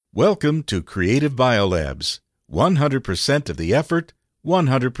Welcome to Creative Biolabs. 100% of the effort,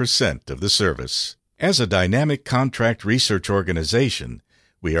 100% of the service. As a dynamic contract research organization,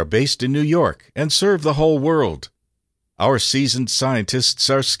 we are based in New York and serve the whole world. Our seasoned scientists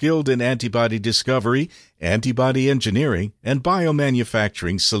are skilled in antibody discovery, antibody engineering, and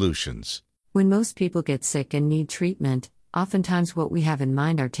biomanufacturing solutions. When most people get sick and need treatment, oftentimes what we have in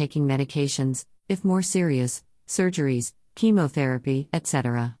mind are taking medications, if more serious, surgeries, chemotherapy,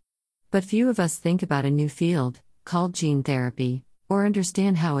 etc. But few of us think about a new field, called gene therapy, or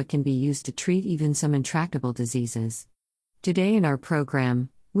understand how it can be used to treat even some intractable diseases. Today in our program,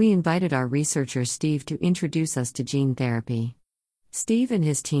 we invited our researcher Steve to introduce us to gene therapy. Steve and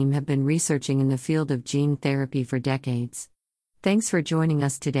his team have been researching in the field of gene therapy for decades. Thanks for joining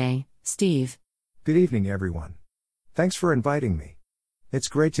us today, Steve. Good evening, everyone. Thanks for inviting me. It's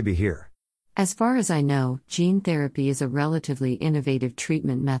great to be here. As far as I know, gene therapy is a relatively innovative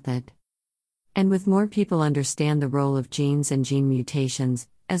treatment method. And with more people understand the role of genes and gene mutations,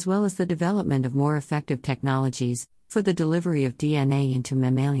 as well as the development of more effective technologies for the delivery of DNA into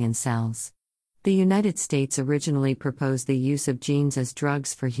mammalian cells. The United States originally proposed the use of genes as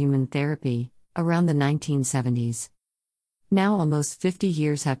drugs for human therapy, around the 1970s. Now almost 50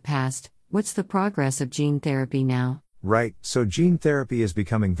 years have passed. What's the progress of gene therapy now? Right, so gene therapy is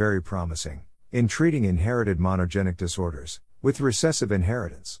becoming very promising in treating inherited monogenic disorders with recessive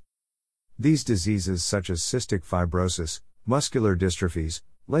inheritance. These diseases such as cystic fibrosis, muscular dystrophies,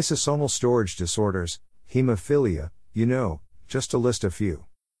 lysosomal storage disorders, hemophilia, just to list a few,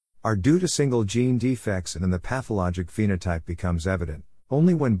 are due to single gene defects, and the pathologic phenotype becomes evident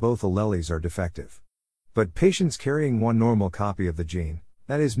only when both alleles are defective. But patients carrying one normal copy of the gene,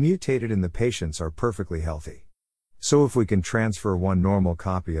 that is mutated in the patients, are perfectly healthy. So if we can transfer one normal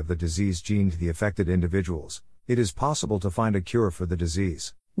copy of the disease gene to the affected individuals, it is possible to find a cure for the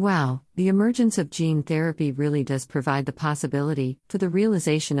disease. Wow, the emergence of gene therapy really does provide the possibility for the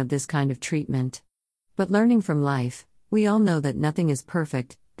realization of this kind of treatment. But learning from life, we all know that nothing is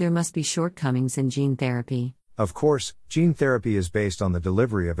perfect. There must be shortcomings in gene therapy. Of course, gene therapy is based on the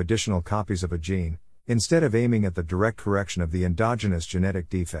delivery of additional copies of a gene, instead of aiming at the direct correction of the endogenous genetic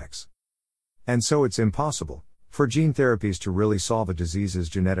defects. And so it's impossible for gene therapies to really solve a disease's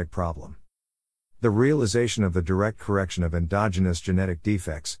genetic problem. The realization of the direct correction of endogenous genetic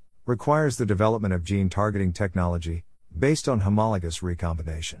defects requires the development of gene targeting technology based on homologous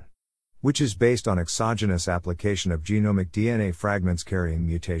recombination, which is based on exogenous application of genomic DNA fragments carrying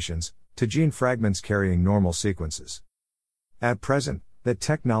mutations to gene fragments carrying normal sequences. At present, that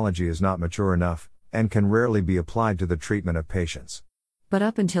technology is not mature enough and can rarely be applied to the treatment of patients. But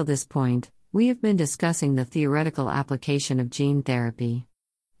up until this point, we have been discussing the theoretical application of gene therapy.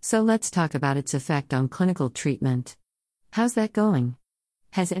 So let's talk about its effect on clinical treatment. How's that going?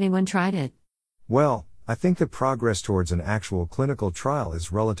 Has anyone tried it? Well, I think the progress towards an actual clinical trial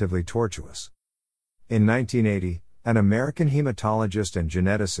is relatively tortuous. In 1980, an American hematologist and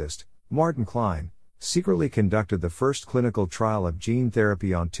geneticist, Martin Klein, secretly conducted the first clinical trial of gene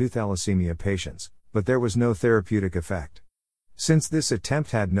therapy on 2 thalassemia patients, but there was no therapeutic effect. Since this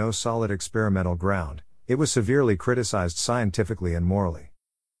attempt had no solid experimental ground, it was severely criticized scientifically and morally.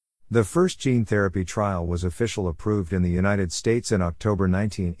 The first gene therapy trial was officially approved in the United States in October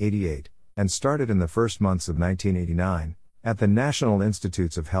 1988, and started in the first months of 1989, at the National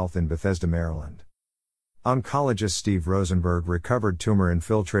Institutes of Health in Bethesda, Maryland. Oncologist Steve Rosenberg recovered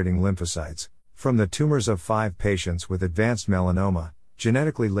tumor-infiltrating lymphocytes from the tumors of 5 patients with advanced melanoma,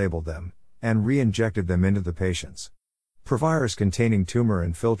 genetically labeled them, and re-injected them into the patients. Provirus containing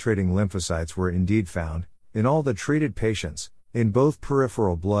tumor-infiltrating lymphocytes were indeed found in all the treated patients, in both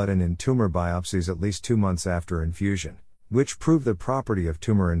peripheral blood and in tumor biopsies at least 2 months after infusion, which proved the property of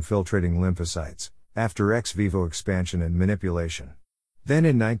tumor-infiltrating lymphocytes after ex vivo expansion and manipulation. Then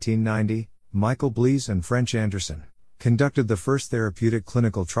in 1990, Michael Blees and French Anderson conducted the first therapeutic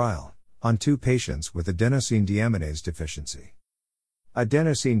clinical trial on 2 patients with adenosine deaminase deficiency.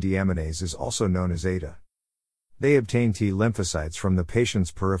 Adenosine deaminase is also known as ADA. They obtained T lymphocytes from the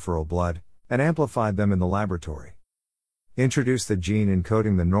patient's peripheral blood and amplified them in the laboratory. Introduced the gene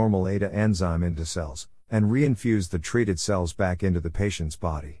encoding the normal ADA enzyme into cells, and reinfused the treated cells back into the patient's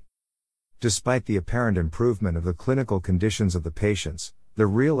body. Despite the apparent improvement of the clinical conditions of the patients, the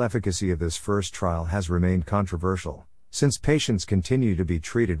real efficacy of this first trial has remained controversial, since patients continue to be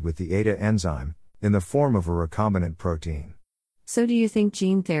treated with the ADA enzyme, in the form of a recombinant protein. So do you think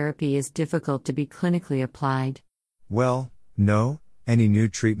gene therapy is difficult to be clinically applied? Well, no, any new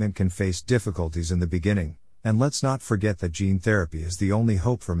treatment can face difficulties in the beginning. And let's not forget that gene therapy is the only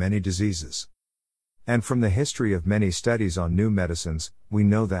hope for many diseases. And from the history of many studies on new medicines, we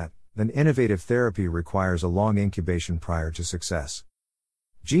know that an innovative therapy requires a long incubation prior to success.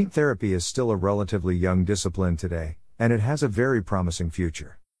 Gene therapy is still a relatively young discipline today, and it has a very promising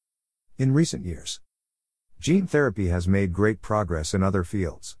future. In recent years, gene therapy has made great progress in other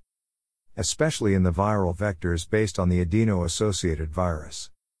fields, especially in the viral vectors based on the adeno-associated virus,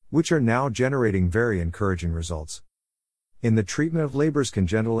 which are now generating very encouraging results. In the treatment of Leber's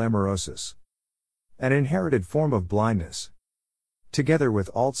congenital amaurosis, an inherited form of blindness, together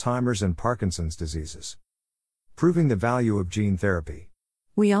with Alzheimer's and Parkinson's diseases, proving the value of gene therapy.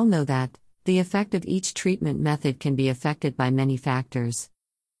 We all know that the effect of each treatment method can be affected by many factors.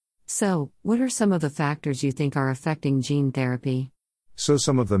 So, what are some of the factors you think are affecting gene therapy? So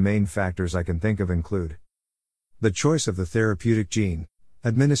some of the main factors I can think of include the choice of the therapeutic gene,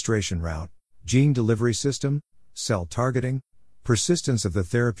 administration route, gene delivery system, cell targeting, persistence of the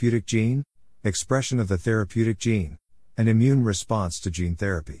therapeutic gene, expression of the therapeutic gene, and immune response to gene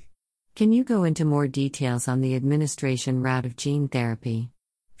therapy. Can you go into more details on the administration route of gene therapy?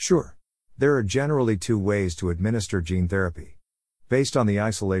 Sure. There are generally two ways to administer gene therapy. Based on the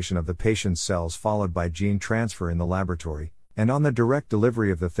isolation of the patient's cells followed by gene transfer in the laboratory, and on the direct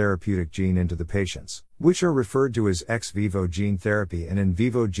delivery of the therapeutic gene into the patients, which are referred to as ex vivo gene therapy and in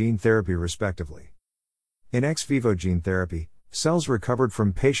vivo gene therapy respectively. In ex vivo gene therapy, cells recovered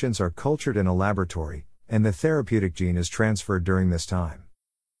from patients are cultured in a laboratory, and the therapeutic gene is transferred during this time.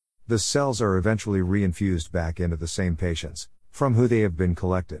 The cells are eventually reinfused back into the same patients, from who they have been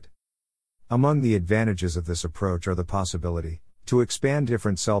collected. Among the advantages of this approach are the possibility to expand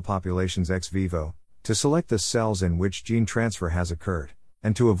different cell populations ex vivo, to select the cells in which gene transfer has occurred,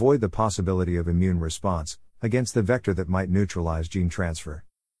 and to avoid the possibility of immune response against the vector that might neutralize gene transfer.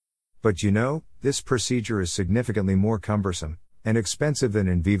 But this procedure is significantly more cumbersome and expensive than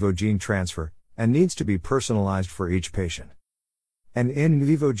in vivo gene transfer, and needs to be personalized for each patient. And in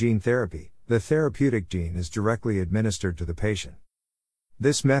vivo gene therapy, the therapeutic gene is directly administered to the patient.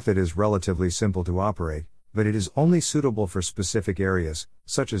 This method is relatively simple to operate, but it is only suitable for specific areas,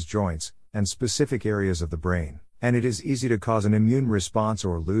 such as joints, and specific areas of the brain, and it is easy to cause an immune response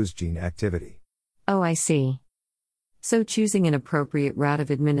or lose gene activity. Oh, I see. So choosing an appropriate route of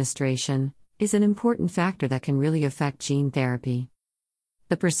administration is an important factor that can really affect gene therapy.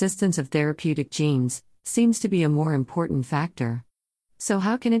 The persistence of therapeutic genes seems to be a more important factor. So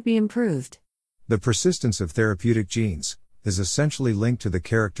how can it be improved? The persistence of therapeutic genes is essentially linked to the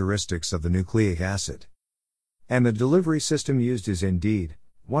characteristics of the nucleic acid. And the delivery system used is indeed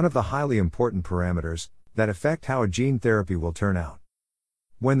one of the highly important parameters that affect how a gene therapy will turn out.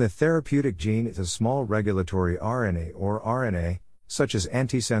 When the therapeutic gene is a small regulatory RNA or RNA, such as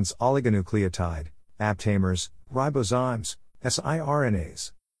antisense oligonucleotide, aptamers, ribozymes,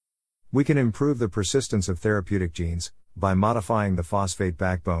 siRNAs, we can improve the persistence of therapeutic genes by modifying the phosphate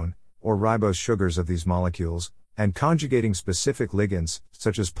backbone, or ribose sugars of these molecules, and conjugating specific ligands,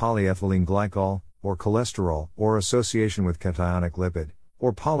 such as polyethylene glycol, or cholesterol, or association with cationic lipid,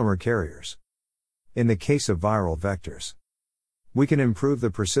 or polymer carriers. In the case of viral vectors, we can improve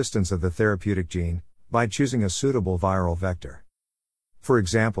the persistence of the therapeutic gene by choosing a suitable viral vector. For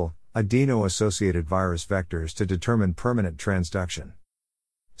example, adeno-associated virus vectors to determine permanent transduction,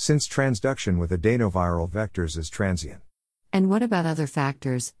 since transduction with adenoviral vectors is transient. And what about other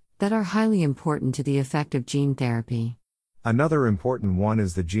factors that are highly important to the effect of gene therapy? Another important one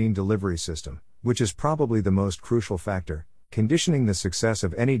is the gene delivery system, which is probably the most crucial factor, conditioning the success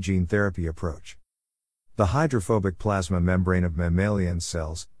of any gene therapy approach. The hydrophobic plasma membrane of mammalian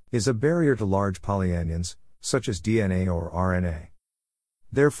cells is a barrier to large polyanions, such as DNA or RNA.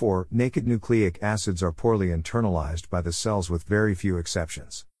 Therefore, naked nucleic acids are poorly internalized by the cells with very few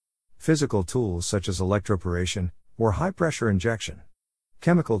exceptions. Physical tools such as electroporation, or high-pressure injection,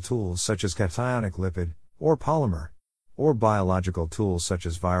 chemical tools such as cationic lipid, or polymer, or biological tools such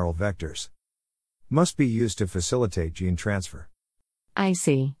as viral vectors, must be used to facilitate gene transfer. I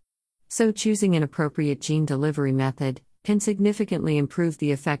see. So choosing an appropriate gene delivery method can significantly improve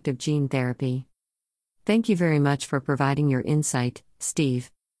the effect of gene therapy. Thank you very much for providing your insight,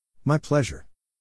 Steve. My pleasure.